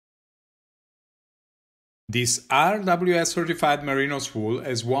This RWS certified merino wool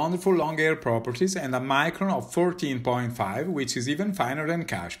has wonderful long hair properties and a micron of 14.5, which is even finer than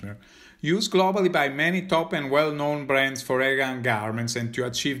cashmere. Used globally by many top and well-known brands for elegant garments and to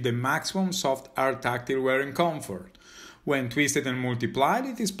achieve the maximum soft hard tactile wearing comfort. When twisted and multiplied,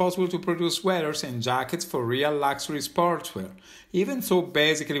 it is possible to produce sweaters and jackets for real luxury sportswear. Even so,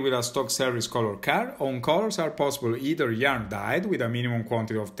 basically with a stock service color card, own colors are possible either yarn dyed with a minimum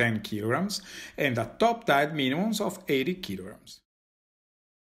quantity of 10 kg and a top dyed minimums of 80 kg.